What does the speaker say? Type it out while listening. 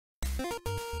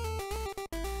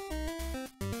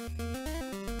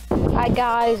Hi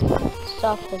guys,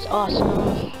 stuff is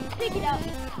awesome. Pick it up.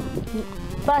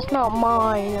 That's not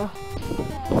mine.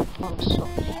 I'm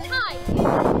sorry. Hi.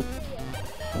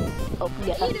 Oh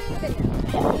yeah. Are you doing a video?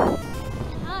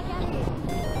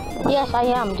 Yeah. Yes, I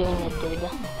am doing a video.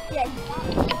 Yes.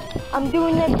 I'm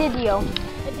doing a video.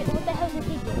 What the hell is a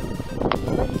video?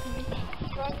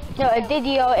 No, a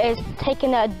video is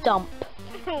taking a dump.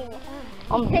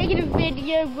 I'm taking a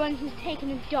video when he's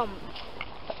taking a dump.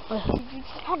 You just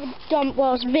have a dump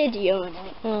whilst videoing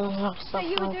it. So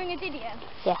you were doing a video?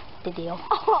 Yeah, video.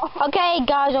 Okay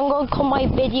guys, I'm going to call my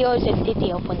videos a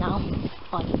video for now.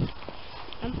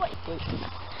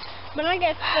 When I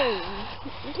get a phone.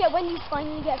 Yeah, when you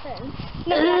finally get a phone.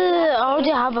 No, I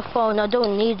already have a phone, I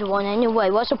don't need one anyway.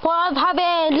 What's the point of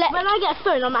having... When I get a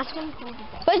phone, I'm asking for it.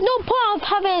 There's no point of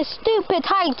having a stupid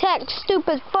high-tech,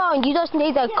 stupid phone. You just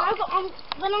need a... Yeah,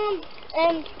 when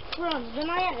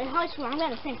I am in high school, I'm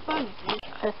going to same phone with you.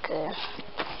 Okay.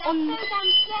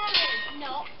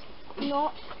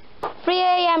 Not. 3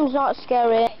 a.m.'s not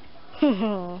scary.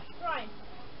 Right.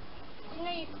 You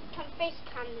know you can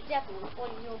FaceCam the devil on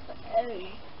your phone.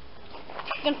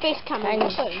 You can FaceCam on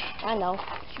your phone. I know.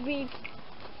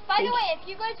 By the way, if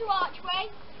you go to Archway,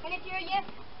 and if you're a year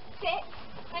 6,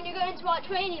 and you're going to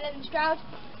Archway and you live in Stroud,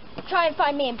 try and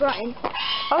find me in Brighton.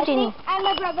 And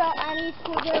my brother, and he's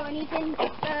called Joe, and he's in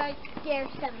year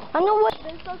 7. I know what.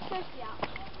 Then so close to out.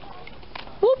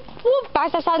 Whoop, whoop,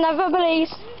 that's the sound of a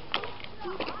police.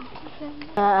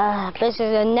 This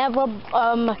is a never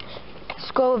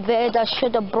school vid. I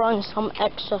should have brought some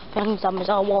extra things so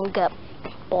I won't get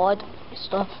bored and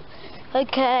stuff.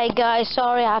 Okay guys,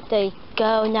 sorry I have to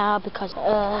go now because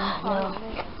no.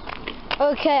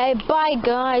 Okay, bye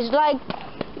guys. Like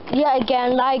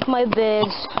my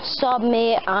vids, sub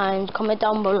me and comment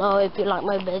down below if you like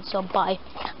my vids. So bye.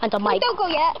 And I might. Don't go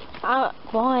yet.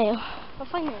 Why? I'll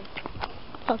find you.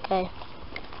 Okay.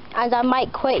 And I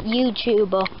might quit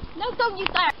YouTube. No, don't you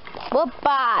dare. We're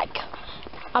back.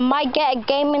 I might get a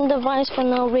gaming device for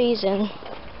no reason.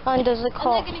 And there's a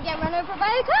car. I'm not gonna get run over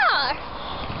by a car.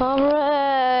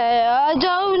 Alright. I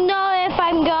don't know if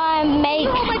I'm gonna make.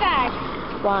 Oh my bag.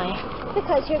 Why?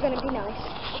 Because you're gonna be nice.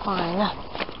 Fine.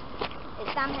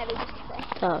 It's damn heavy just to say.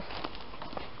 Tough.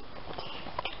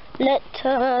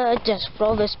 Let's just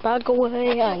throw this bag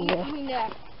away and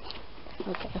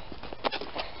okay.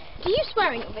 Do you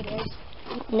swear in your videos?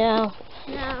 No.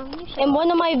 No, you should. In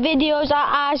one of my videos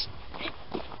I asked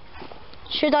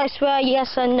should I swear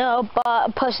yes or no, but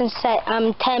a person said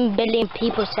 10 billion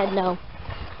people said no.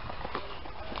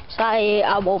 So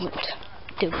I won't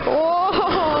do.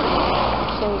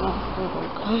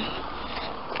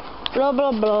 Blah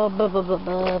blah blah blah blah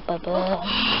blah blah blah.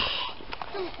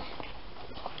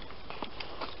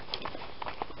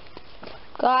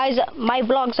 Guys, my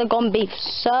vlogs are gonna be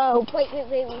so. Wait, we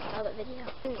start that video.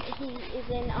 He is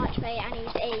in Archway and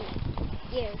he's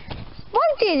 8 years. Why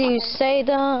did you say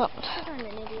that? Because I'm an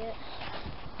idiot.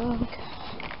 Okay.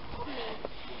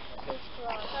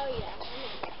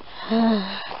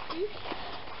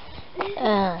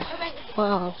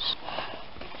 Well.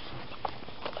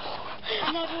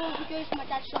 And everyone who goes to my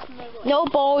dad's shop and No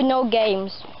ball, no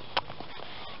games.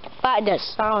 But that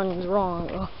sounds wrong.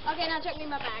 Okay, now check me in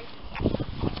my bag.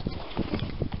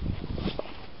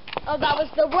 Oh, that was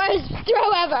the worst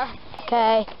throw ever.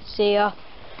 Okay, see ya.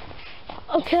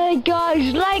 Okay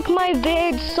guys, like my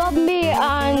vid, sub me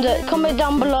and comment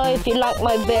down below if you like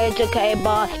my vids. Okay,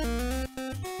 bye.